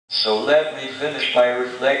So let me finish by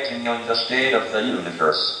reflecting on the state of the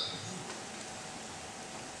universe.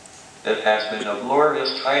 It has been a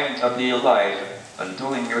glorious time to be alive and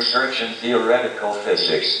doing research in theoretical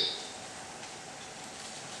physics.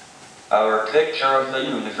 Our picture of the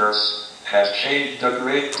universe has changed a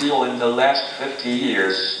great deal in the last 50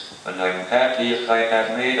 years, and I'm happy if I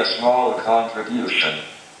have made a small contribution.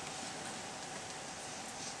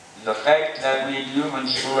 The fact that we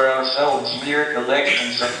humans who are ourselves mere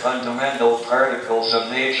collections of fundamental particles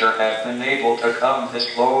of nature have been able to come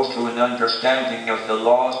this close to an understanding of the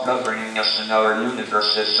laws governing us in our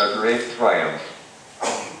universe is a great triumph.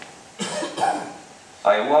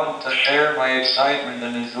 I want to share my excitement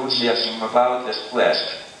and enthusiasm about this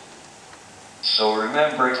quest. So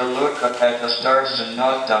remember to look up at the stars and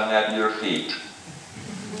not down at your feet.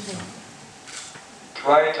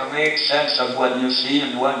 Try to make sense of what you see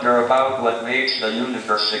and wonder about what makes the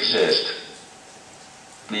universe exist.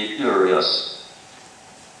 Be curious.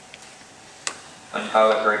 And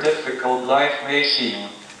however difficult life may seem,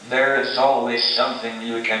 there is always something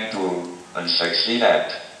you can do and succeed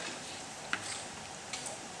at.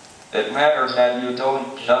 It matters that you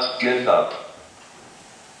don't just give up.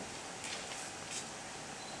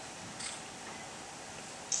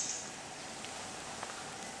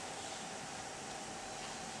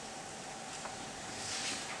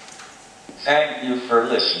 Thank you for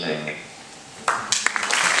listening.